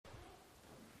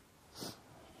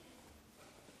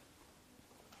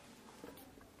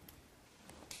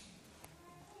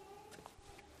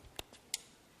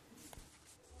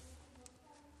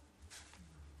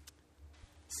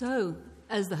So,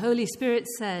 as the Holy Spirit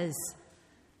says,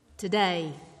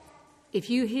 today, if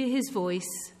you hear his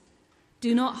voice,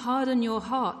 do not harden your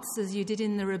hearts as you did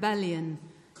in the rebellion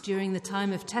during the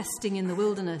time of testing in the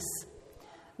wilderness,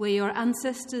 where your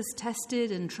ancestors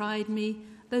tested and tried me,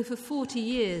 though for 40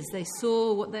 years they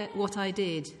saw what I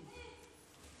did.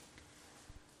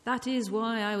 That is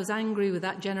why I was angry with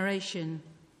that generation.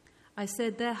 I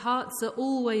said, their hearts are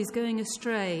always going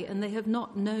astray, and they have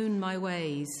not known my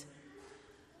ways.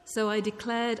 So I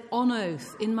declared on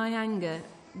oath in my anger,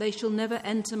 they shall never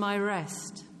enter my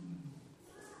rest.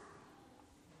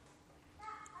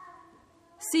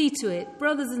 See to it,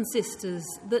 brothers and sisters,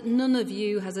 that none of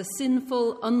you has a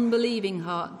sinful, unbelieving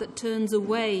heart that turns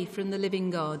away from the living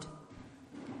God.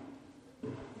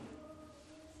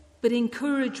 But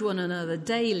encourage one another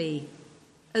daily,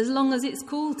 as long as it's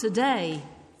called today,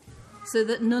 so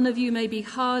that none of you may be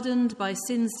hardened by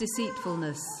sin's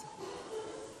deceitfulness.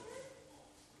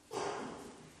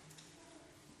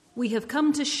 We have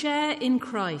come to share in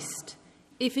Christ,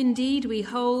 if indeed we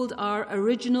hold our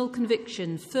original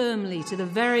conviction firmly to the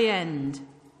very end.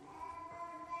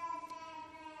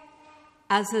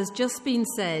 As has just been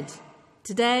said,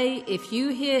 today, if you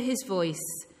hear his voice,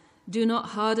 do not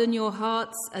harden your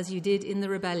hearts as you did in the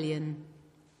rebellion.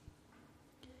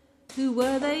 Who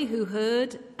were they who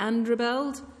heard and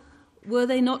rebelled? Were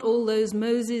they not all those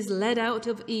Moses led out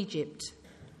of Egypt?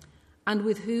 And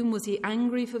with whom was he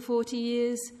angry for 40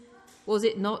 years? Was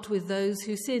it not with those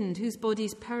who sinned, whose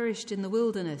bodies perished in the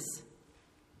wilderness?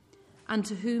 And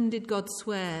to whom did God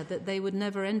swear that they would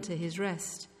never enter his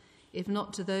rest, if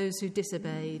not to those who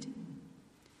disobeyed?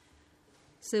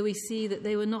 So we see that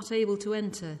they were not able to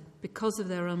enter because of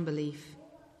their unbelief.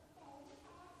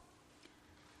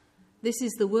 This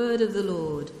is the word of the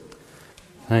Lord.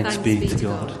 Thanks be to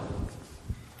God.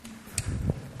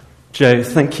 Joe,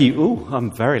 thank you. Oh, I'm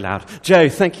very loud. Joe,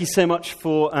 thank you so much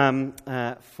for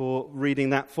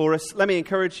reading that for us. Let me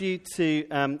encourage you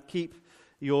to keep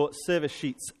your service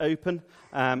sheets open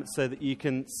so that you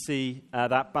can see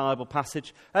that Bible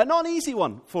passage. Not an easy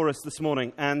one for us this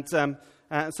morning, and so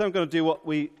I'm going to do what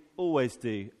we always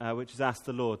do, which is ask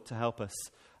the Lord to help us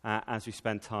as we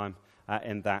spend time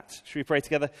in that. Should we pray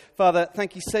together? Father,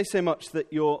 thank you so much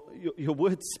that your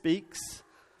word speaks.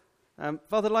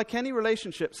 Father, like any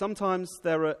relationship, sometimes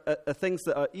there are things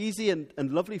that are easy and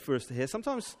lovely for us to hear.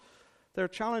 Sometimes there are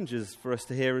challenges for us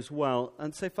to hear as well.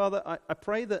 And so, Father, I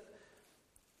pray that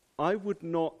I would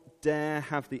not dare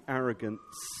have the arrogance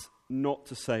not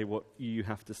to say what you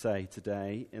have to say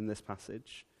today in this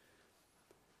passage.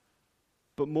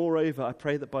 But moreover, I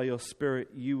pray that by your Spirit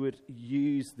you would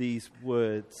use these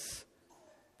words,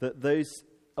 that those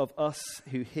of us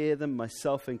who hear them,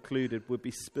 myself included, would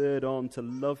be spurred on to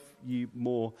love you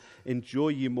more, enjoy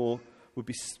you more, would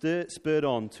be spurred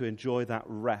on to enjoy that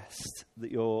rest that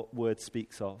your word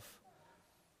speaks of.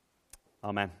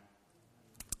 Amen.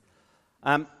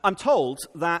 I'm told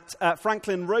that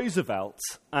Franklin Roosevelt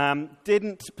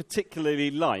didn't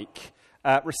particularly like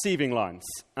receiving lines.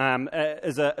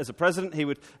 As a president, he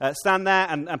would stand there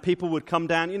and people would come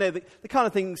down. You know, the kind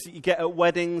of things that you get at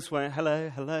weddings where, hello,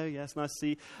 yes, nice to see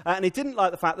you. And he didn't like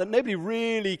the fact that nobody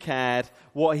really cared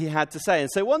what he had to say.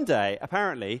 And so one day,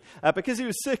 apparently, because he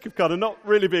was sick of kind of not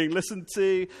really being listened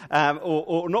to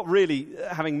or not really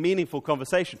having meaningful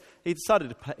conversation, he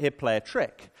decided he'd play a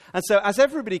trick. And so as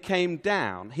everybody came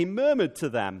down, he murmured to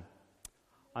them,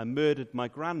 "I murdered my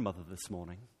grandmother this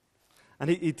morning." And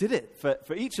he did it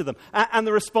for each of them. And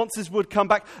the responses would come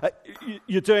back,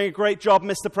 "You're doing a great job,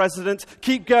 Mr. President.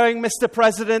 Keep going, Mr.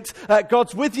 President.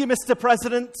 God's with you, Mr.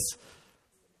 President."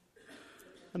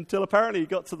 Until apparently he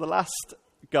got to the last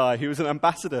guy who was an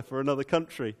ambassador for another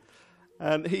country.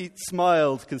 And he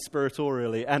smiled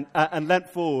conspiratorially and leant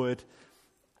forward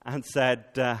and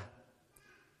said,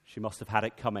 "She must have had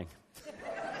it coming."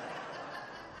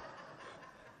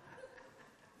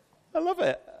 I love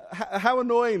it. How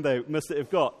annoying, though, must it have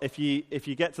got if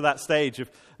you get to that stage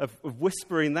of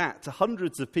whispering that to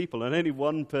hundreds of people and only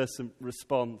one person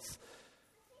responds?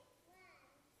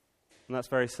 And that's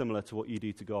very similar to what you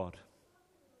do to God.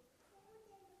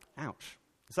 Ouch.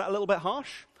 Is that a little bit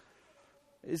harsh?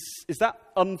 Is that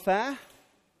unfair?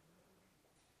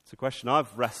 It's a question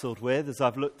I've wrestled with as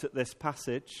I've looked at this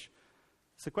passage.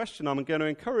 It's a question I'm going to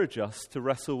encourage us to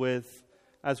wrestle with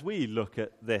as we look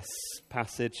at this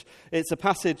passage. It's a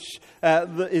passage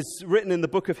that is written in the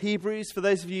book of Hebrews. For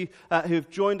those of you who have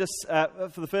joined us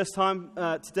for the first time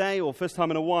today or first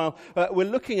time in a while, we're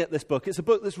looking at this book. It's a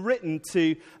book that's written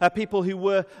to people who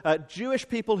were Jewish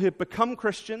people who had become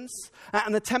Christians,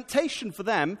 and the temptation for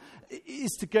them is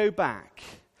to go back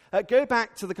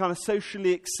to the kind of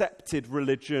socially accepted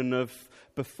religion of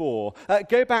before.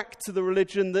 Go back to the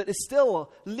religion that is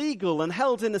still legal and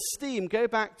held in esteem. Go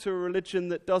back to a religion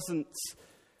that doesn't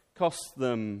cost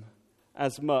them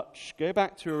as much. Go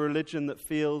back to a religion that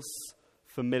feels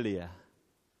familiar.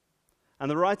 And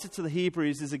the writer to the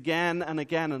Hebrews is again and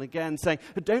again and again saying,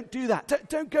 don't do that.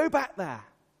 Don't go back there.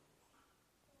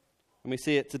 And we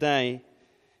see it today.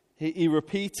 He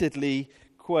repeatedly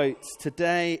quotes,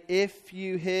 "Today, if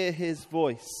you hear his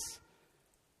voice,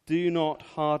 do not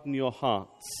harden your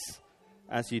hearts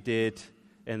as you did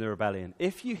in the rebellion."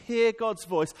 If you hear God's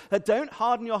voice, don't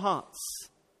harden your hearts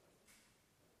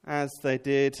as they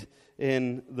did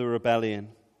in the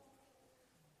rebellion.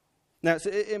 Now, it's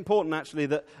important, actually,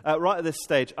 that right at this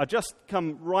stage, I just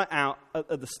come right out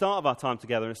at the start of our time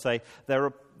together and say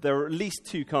there are at least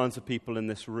two kinds of people in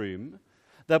this room.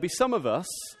 There'll be some of us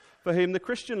for whom the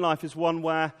Christian life is one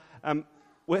where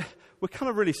we're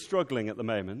kind of really struggling at the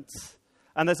moment.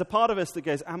 And there's a part of us that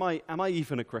goes, am I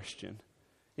even a Christian?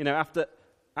 You know,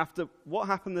 after what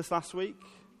happened this last week,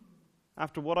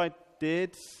 after what I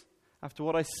did, after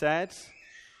what I said,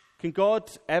 can God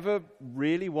ever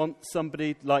really want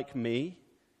somebody like me?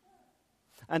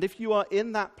 And if you are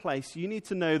in that place, you need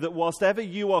to know that whilst ever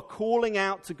you are calling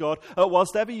out to God,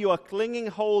 whilst ever you are clinging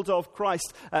hold of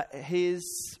Christ,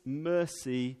 his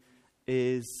mercy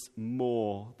is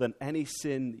more than any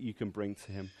sin you can bring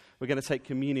to him. We're going to take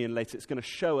communion later. It's going to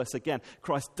show us again,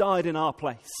 Christ died in our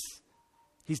place.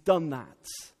 He's done that.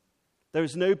 There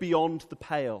is no beyond the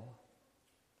pale.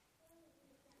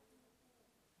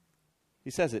 He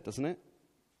says it, doesn't it?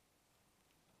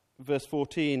 Verse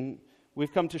 14,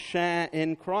 we've come to share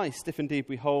in Christ, if indeed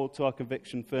we hold to our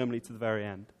conviction firmly to the very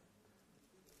end.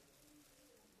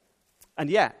 And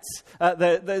yet,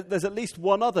 there's at least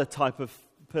one other type of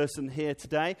person here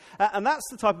today, and that's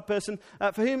the type of person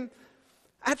for whom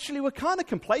actually we're kind of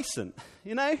complacent,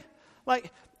 you know?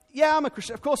 Like, yeah, I'm a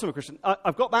Christian. Of course I'm a Christian.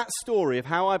 I've got that story of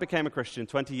how I became a Christian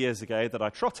 20 years ago that I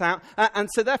trot out, and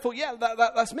so therefore, yeah,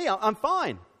 that's me. I'm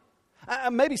fine.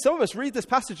 And maybe some of us read this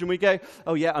passage and we go,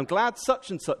 oh yeah, I'm glad such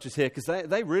and such is here because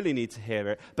they really need to hear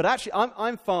it. But actually,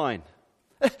 I'm fine.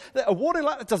 A warning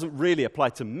like that doesn't really apply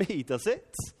to me, does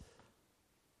it?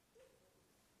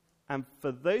 And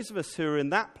for those of us who are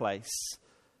in that place,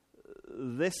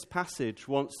 this passage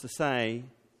wants to say,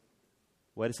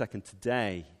 wait a second,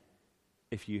 today,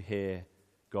 if you hear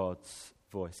God's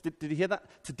voice. Did you hear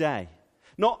that? Today.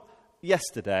 Not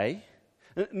yesterday,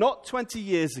 not 20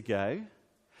 years ago.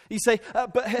 You say,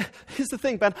 but here's the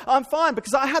thing, Ben, I'm fine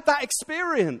because I had that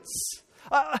experience.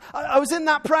 I was in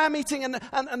that prayer meeting and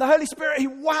the Holy Spirit, he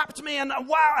whapped me and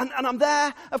wow, and I'm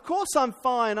there. Of course I'm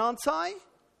fine, aren't I?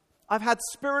 I've had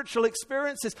spiritual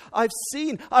experiences. I've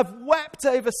wept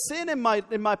over sin in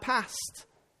my past.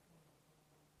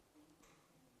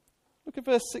 Look at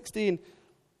verse 16.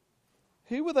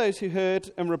 Who were those who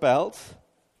heard and rebelled?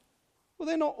 Were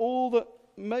they not all that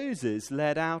Moses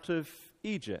led out of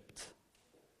Egypt?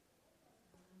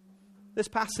 This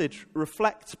passage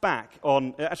reflects back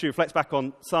on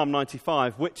Psalm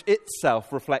 95, which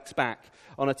itself reflects back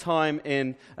on a time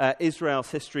in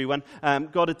Israel's history when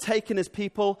God had taken his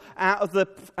people out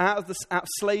of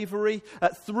slavery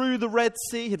through the Red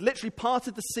Sea. He'd literally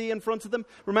parted the sea in front of them.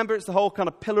 Remember, it's the whole kind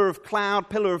of pillar of cloud,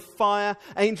 pillar of fire,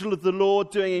 angel of the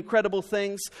Lord doing incredible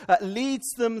things, leads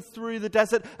them through the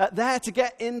desert there to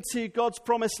get into God's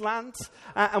promised land.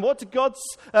 And what do God's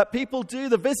people do?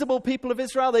 The visible people of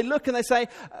Israel, they look and they say,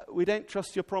 we don't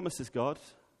trust your promises, God.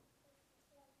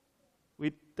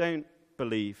 We don't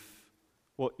believe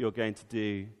what you're going to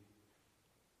do.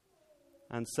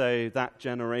 And so that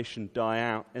generation die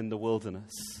out in the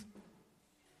wilderness.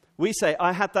 We say,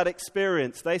 I had that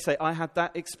experience. They say, I had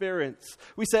that experience.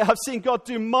 We say, I've seen God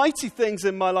do mighty things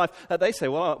in my life. They say,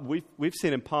 well, we've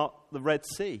seen him part the Red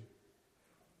Sea.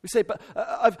 We say, but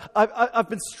I've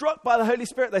been struck by the Holy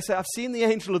Spirit. They say, I've seen the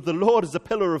angel of the Lord as a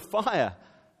pillar of fire.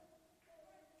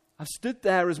 I've stood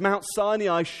there as Mount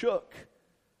Sinai shook.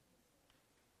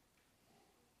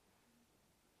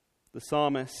 The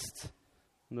psalmist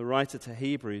and the writer to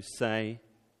Hebrews say,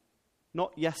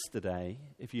 not yesterday,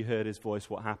 if you heard his voice,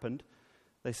 what happened?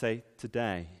 They say,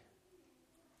 today,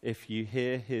 if you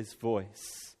hear his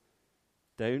voice,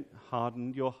 don't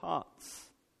harden your hearts.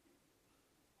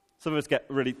 Some of us get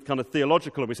really kind of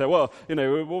theological and we say, well, you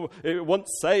know, once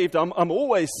saved, I'm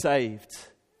always saved.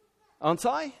 Aren't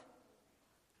I?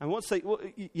 And once saved, well,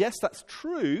 yes, that's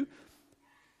true.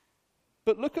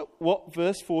 But look at what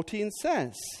verse 14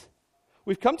 says.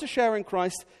 We've come to share in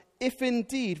Christ if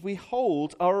indeed we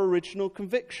hold our original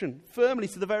conviction firmly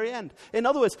to the very end. In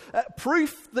other words,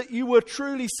 proof that you were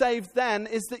truly saved then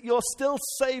is that you're still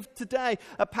saved today.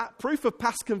 Proof of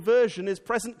past conversion is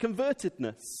present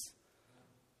convertedness.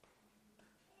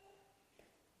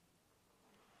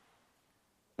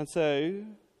 And so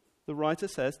the writer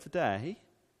says today,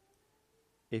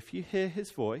 if you hear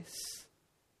his voice,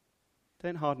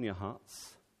 don't harden your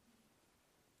hearts.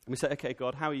 And we say, okay,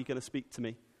 God, how are you going to speak to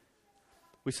me?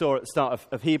 We saw at the start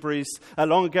of Hebrews,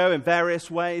 long ago in various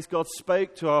ways, God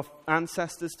spoke to our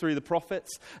ancestors through the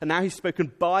prophets, and now he's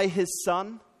spoken by his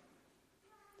Son.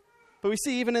 But we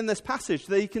see even in this passage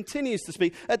that he continues to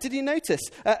speak. Did you notice,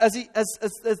 as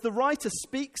the writer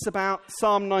speaks about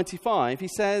Psalm 95, he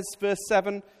says, verse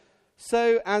 7,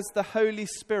 so as the Holy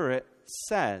Spirit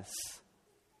says,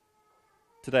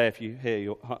 today if you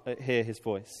hear his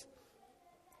voice.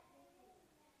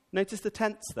 Notice the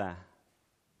tense there.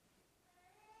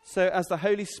 So as the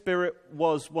Holy Spirit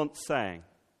was once saying.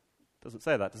 Doesn't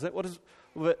say that, does it? What does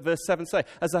verse 7 say?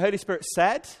 As the Holy Spirit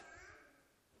said?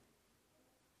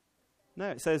 No,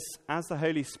 it says, as the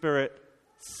Holy Spirit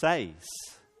says.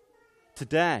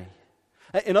 Today.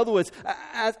 In other words,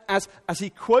 as he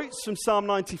quotes from Psalm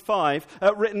 95,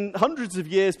 written hundreds of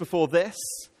years before this,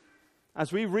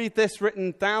 as we read this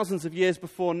written thousands of years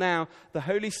before now, the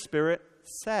Holy Spirit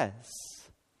says.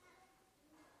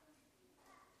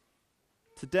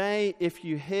 Today, if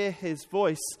you hear his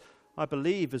voice, I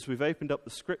believe as we've opened up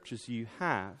the scriptures, you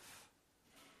have.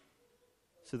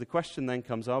 So the question then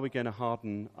comes, are we going to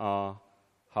harden our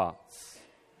hearts?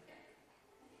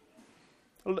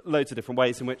 Loads of different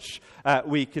ways in which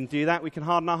we can do that. We can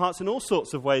harden our hearts in all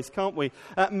sorts of ways, can't we?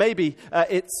 Maybe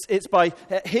it's by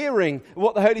hearing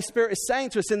what the Holy Spirit is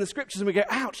saying to us in the scriptures and we go,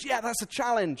 ouch, yeah, that's a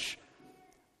challenge.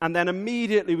 And then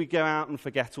immediately we go out and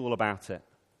forget all about it.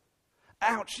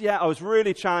 Ouch, yeah, I was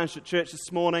really challenged at church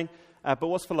this morning, but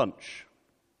what's for lunch?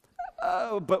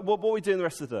 But what are we doing the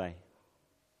rest of the day?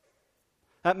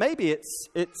 Maybe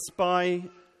it's by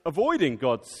avoiding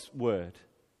God's word.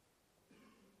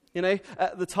 You know,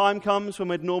 the time comes when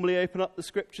we'd normally open up the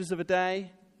scriptures of a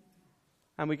day,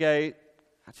 and we go,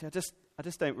 actually, I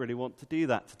just don't really want to do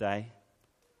that today.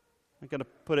 I'm going to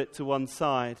put it to one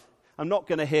side. I'm not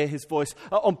going to hear his voice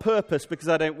on purpose because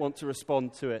I don't want to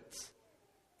respond to it.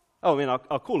 Oh, I mean,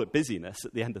 I'll call it busyness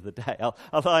at the end of the day.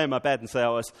 I'll lie in my bed and say, I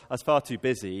was far too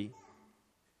busy.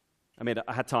 I mean,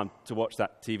 I had time to watch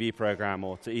that TV program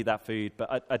or to eat that food,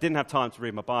 but I didn't have time to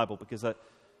read my Bible because the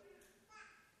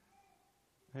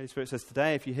Holy Spirit says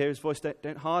today, if you hear his voice,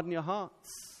 don't harden your hearts.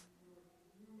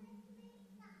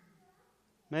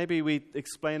 Maybe we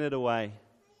explain it away.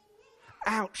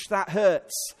 Ouch, that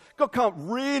hurts. God can't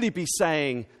really be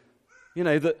saying,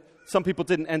 that some people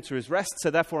didn't enter his rest, so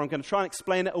therefore I'm going to try and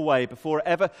explain it away before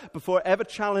it ever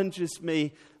challenges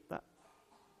me.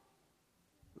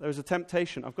 There was a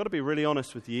temptation. I've got to be really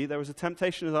honest with you. There was a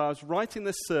temptation as I was writing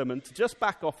this sermon to just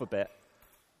back off a bit.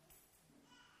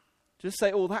 Just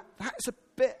say, that's a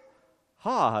bit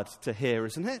hard to hear,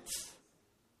 isn't it?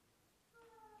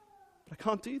 But I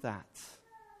can't do that.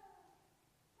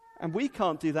 And we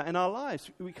can't do that in our lives.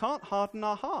 We can't harden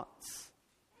our hearts.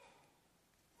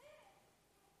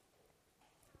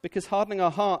 Because hardening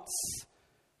our hearts,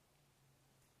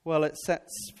 well, it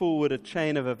sets forward a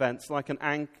chain of events like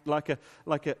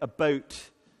a boat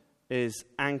is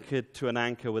anchored to an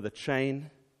anchor with a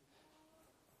chain.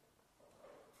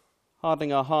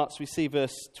 Hardening our hearts, we see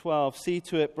verse 12. See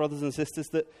to it, brothers and sisters,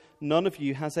 that none of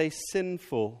you has a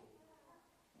sinful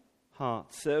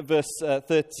heart. Verse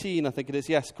 13, I think it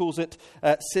is, calls it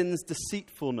sin's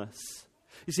deceitfulness.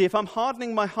 You see, if I'm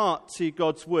hardening my heart to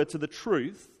God's word, to the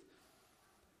truth,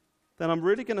 then I'm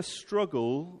really going to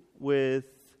struggle with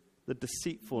the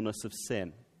deceitfulness of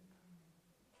sin.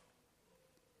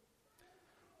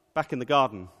 Back in the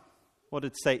garden, what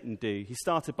did Satan do? He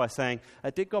started by saying,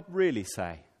 did God really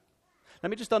say? Let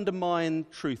me just undermine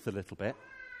truth a little bit.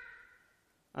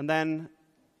 And then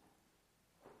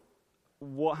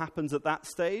what happens at that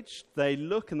stage? They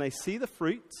look and they see the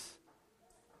fruit,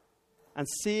 and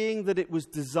seeing that it was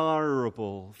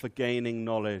desirable for gaining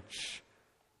knowledge,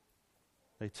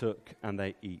 they took and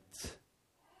they eat.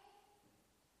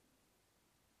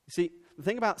 You see, the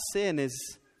thing about sin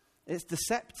is it's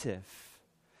deceptive.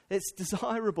 It's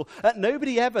desirable.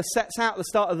 Nobody ever sets out at the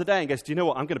start of the day and goes, do you know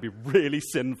what? I'm going to be really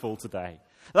sinful today.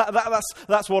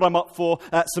 That's what I'm up for.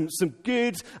 Some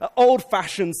good,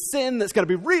 old-fashioned sin that's going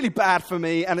to be really bad for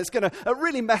me, and it's going to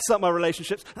really mess up my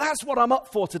relationships. That's what I'm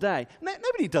up for today.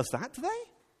 Nobody does that, do they?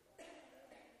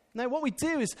 No, what we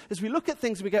do is we look at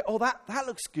things and we go, that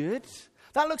looks good.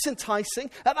 That looks enticing.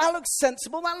 That looks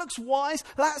sensible. That looks wise.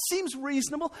 That seems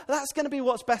reasonable. That's going to be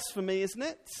what's best for me, isn't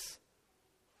it?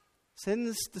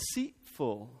 Sin's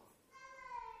deceitful.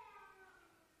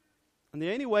 And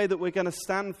the only way that we're going to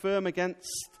stand firm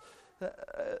against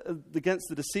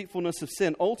the deceitfulness of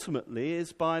sin ultimately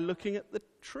is by looking at the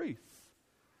truth.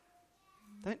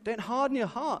 Don't harden your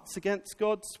hearts against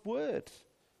God's word.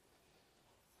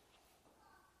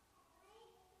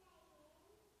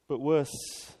 But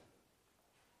worse,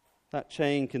 that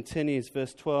chain continues.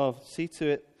 Verse 12, see to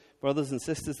it, brothers and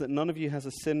sisters, that none of you has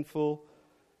a sinful,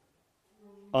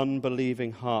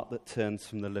 unbelieving heart that turns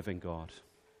from the living God.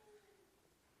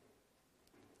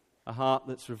 A heart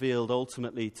that's revealed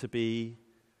ultimately to be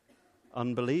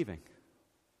unbelieving.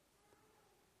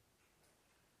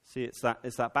 See, it's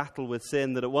that battle with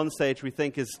sin that at one stage we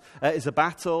think is a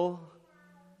battle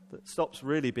that stops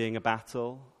really being a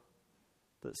battle,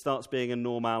 that starts being a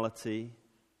normality,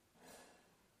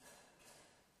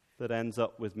 that ends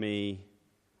up with me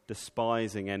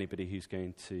despising anybody who's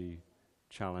going to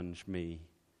challenge me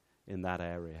in that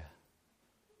area.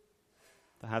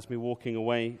 That has me walking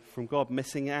away from God,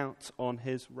 missing out on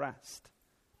his rest.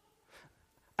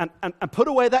 And put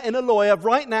away that inner lawyer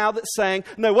right now that's saying,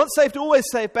 no, once saved, always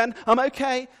saved, Ben, I'm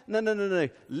okay. No.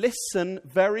 Listen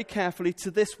very carefully to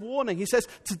this warning. He says,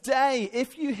 today,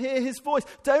 if you hear his voice,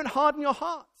 don't harden your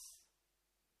hearts.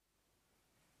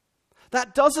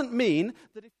 That doesn't mean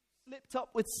that if you slipped up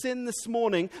with sin this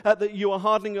morning, that you are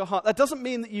hardening your heart. That doesn't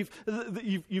mean that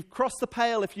you've crossed the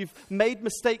pale if you've made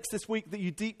mistakes this week that you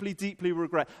deeply, deeply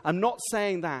regret. I'm not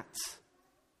saying that.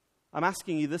 I'm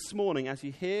asking you this morning, as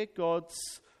you hear God's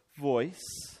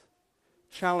voice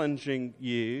challenging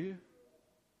you,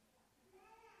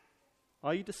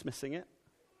 are you dismissing it?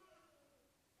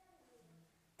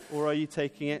 Or are you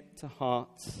taking it to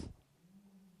heart?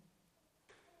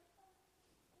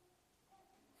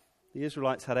 The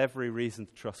Israelites had every reason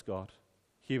to trust God,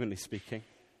 humanly speaking,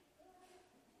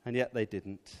 and yet they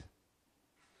didn't.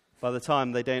 By the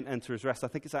time they don't enter his rest, I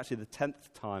think it's actually the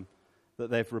 10th time that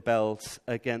they've rebelled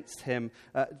against him,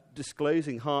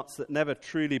 disclosing hearts that never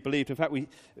truly believed. In fact,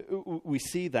 we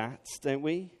see that, don't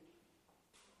we?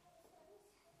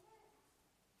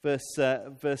 Verse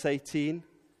 19.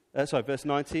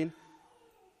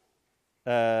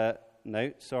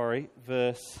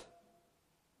 Verse...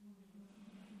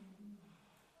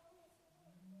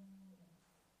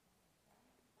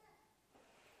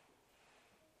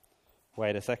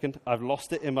 Wait a second, I've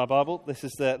lost it in my Bible. This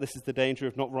is the danger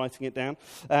of not writing it down.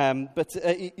 But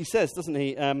he says, doesn't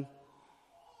he?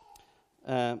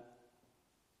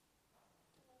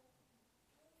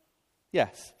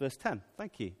 Yes, verse 10.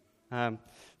 Thank you.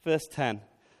 Verse 10.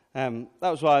 That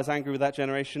was why I was angry with that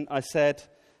generation. I said,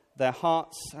 their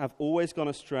hearts have always gone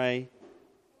astray,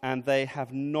 and they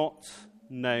have not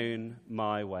known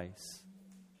my ways.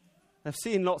 They've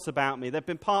seen lots about me. They've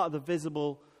been part of the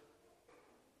visible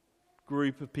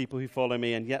group of people who follow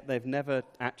me, and yet they've never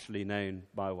actually known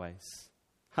my ways.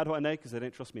 How do I know? Because they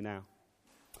don't trust me now.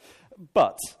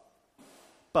 But,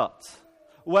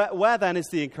 where then is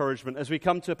the encouragement as we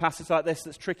come to a passage like this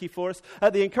that's tricky for us?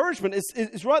 The encouragement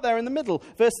is right there in the middle.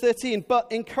 Verse 13, but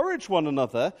encourage one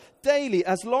another daily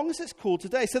as long as it's called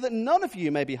today, so that none of you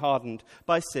may be hardened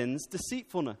by sin's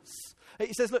deceitfulness.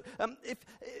 He says, look, if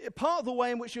part of the way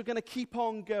in which you're going to keep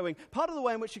on going, part of the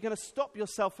way in which you're going to stop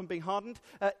yourself from being hardened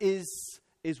is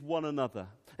one another.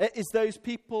 It is those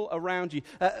people around you.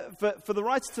 For the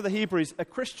writer to the Hebrews, a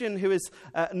Christian who is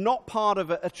not part of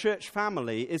a church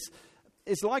family is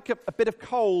like a bit of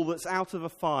coal that's out of a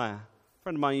fire. A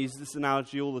friend of mine uses this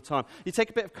analogy all the time. You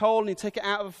take a bit of coal and you take it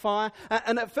out of a fire,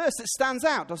 and at first it stands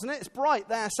out, doesn't it? It's bright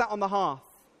there, sat on the hearth.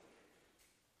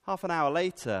 Half an hour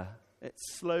later,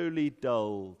 it's slowly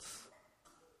dulled,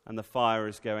 and the fire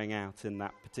is going out in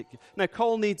that particular... No,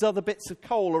 coal needs other bits of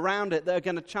coal around it that are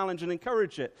going to challenge and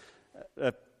encourage it.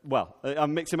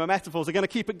 I'm mixing my metaphors. They're going to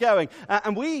keep it going.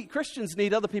 And we, Christians,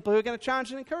 need other people who are going to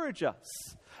challenge and encourage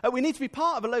us. We need to be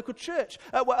part of a local church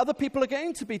where other people are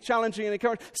going to be challenging and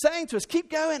encouraging, saying to us,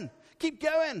 keep going, keep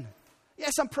going.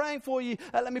 Yes, I'm praying for you.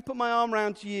 Let me put my arm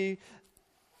around you.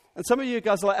 And some of you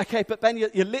guys are like, okay, but Ben,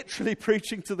 you're literally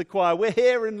preaching to the choir. We're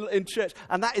here in church,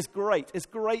 and that is great. It's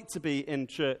great to be in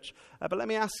church. But let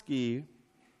me ask you,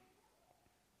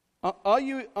 are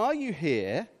you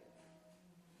here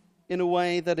in a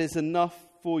way that is enough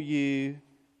for you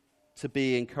to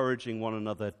be encouraging one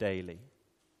another daily?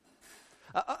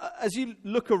 As you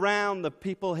look around the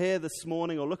people here this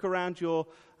morning, or look around your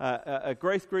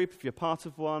growth group, if you're part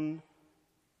of one,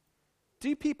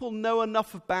 do people know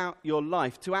enough about your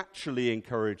life to actually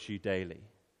encourage you daily?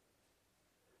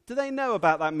 Do they know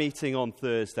about that meeting on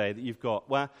Thursday that you've got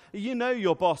where you know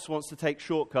your boss wants to take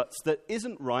shortcuts that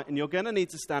isn't right and you're going to need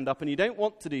to stand up and you don't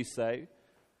want to do so? Do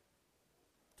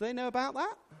they know about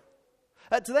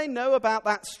that? Do they know about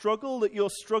that struggle that you're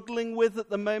struggling with at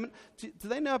the moment? Do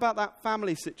they know about that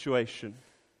family situation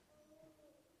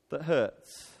that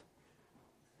hurts?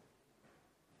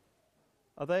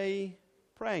 Are they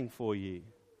praying for you?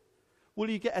 Will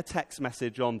you get a text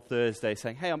message on Thursday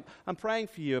saying, hey, I'm praying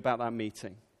for you about that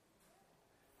meeting?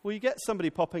 Will you get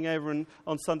somebody popping over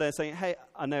on Sunday and saying, hey,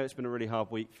 I know it's been a really hard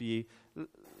week for you.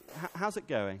 How's it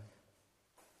going?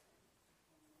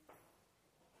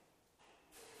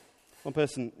 One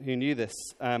person who knew this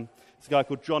is a guy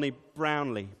called Johnny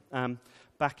Brownlee.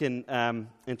 Back in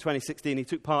 2016, he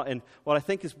took part in what I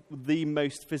think is the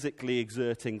most physically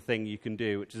exerting thing you can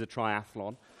do, which is a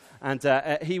triathlon. And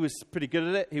he was pretty good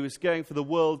at it. He was going for the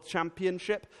World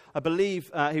Championship. I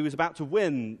believe he was about to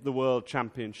win the World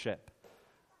Championship.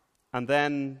 And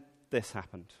then this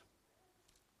happened.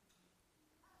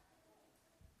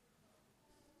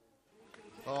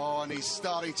 Oh, and he's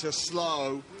starting to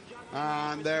slow.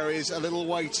 And there is a little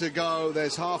way to go.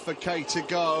 There's half a K to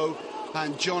go.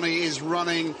 And Johnny is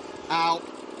running out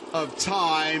of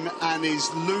time and is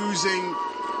losing.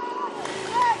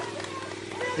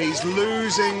 He's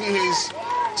losing his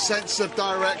sense of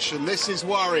direction. This is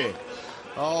worrying.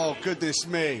 Oh, goodness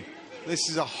me. This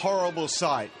is a horrible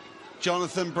sight.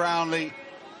 Jonathan Brownlee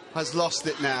has lost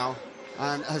it now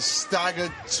and has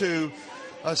staggered to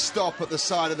a stop at the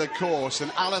side of the course.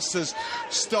 And Alistair's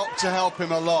stopped to help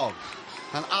him along.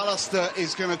 And Alistair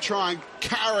is going to try and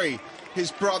carry his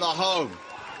brother home.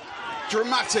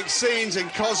 Dramatic scenes in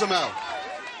Cozumel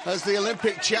as the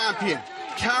Olympic champion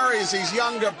carries his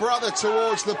younger brother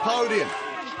towards the podium.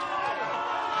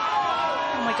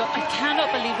 Oh my God, I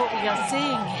cannot believe what we are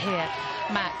seeing here,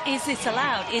 Matt. Is this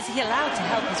allowed? Is he allowed to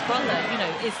help his brother? You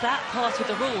know, is that part of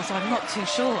the rules? I'm not too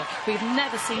sure. We've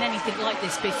never seen anything like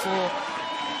this before.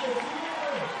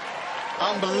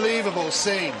 Unbelievable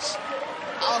scenes.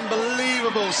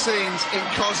 Unbelievable scenes in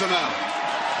Cozumel.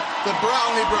 The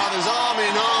Brownlee brothers arm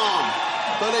in arm,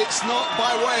 but it's not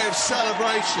by way of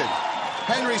celebration.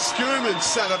 Henry Schoeman's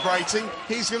celebrating.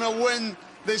 He's going to win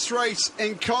this race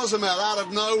in Cozumel out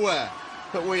of nowhere.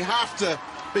 But we have to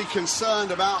be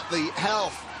concerned about the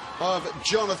health of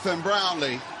Jonathan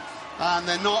Brownlee, and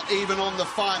they're not even on the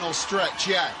final stretch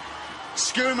yet.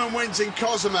 Schoeman wins in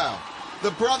Cozumel.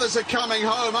 The brothers are coming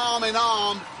home arm in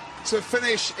arm to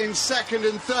finish in second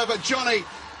and third, but Johnny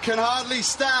can hardly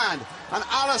stand, and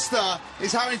Alistair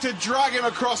is having to drag him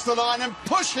across the line and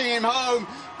pushing him home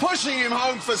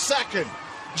for second.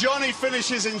 Johnny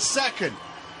finishes in second.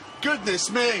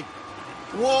 Goodness me,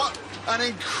 what an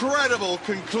incredible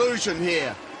conclusion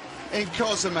here in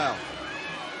Cozumel.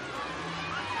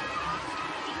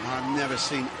 I've never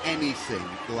seen anything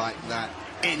like that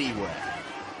anywhere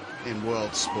in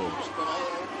world sport.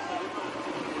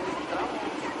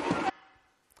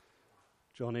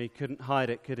 Johnny couldn't hide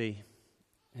it, could he?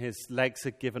 His legs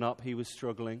had given up. He was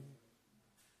struggling.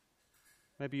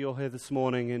 Maybe you're here this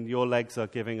morning and your legs are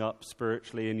giving up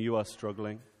spiritually and you are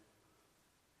struggling.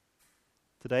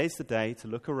 Today's the day to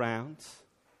look around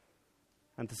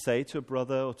and to say to a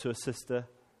brother or to a sister,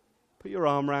 put your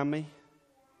arm around me.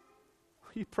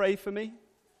 Will you pray for me?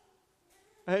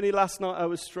 Only last night I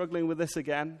was struggling with this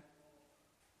again.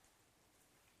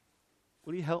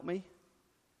 Will you help me?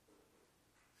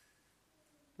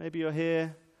 Maybe you're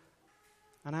here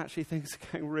and actually things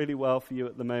are going really well for you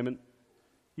at the moment.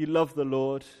 You love the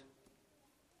Lord.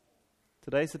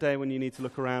 Today's the day when you need to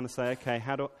look around and say, okay,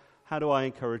 how do I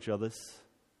encourage others?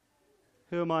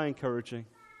 Who am I encouraging?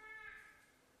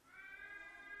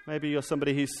 Maybe you're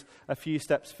somebody who's a few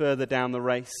steps further down the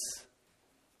race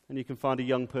and you can find a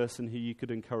young person who you could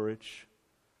encourage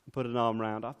and put an arm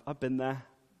around. I've been there.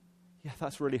 Yeah,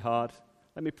 that's really hard.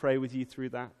 Let me pray with you through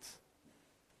that.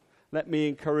 Let me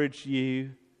encourage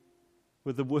you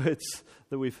with the words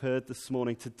that we've heard this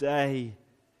morning. Today,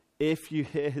 if you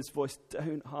hear his voice,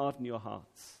 don't harden your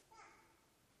hearts.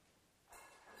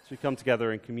 As we come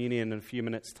together in communion in a few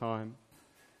minutes' time,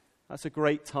 that's a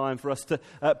great time for us to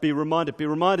be reminded. Be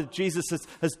reminded Jesus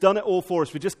has done it all for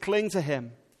us. We just cling to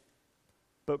him.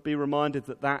 But be reminded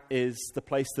that that is the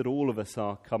place that all of us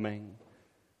are coming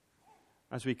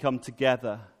as we come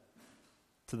together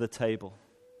to the table.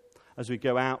 As we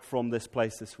go out from this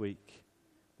place this week,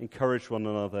 encourage one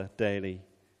another daily,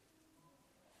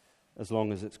 as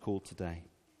long as it's called today.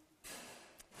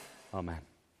 Amen.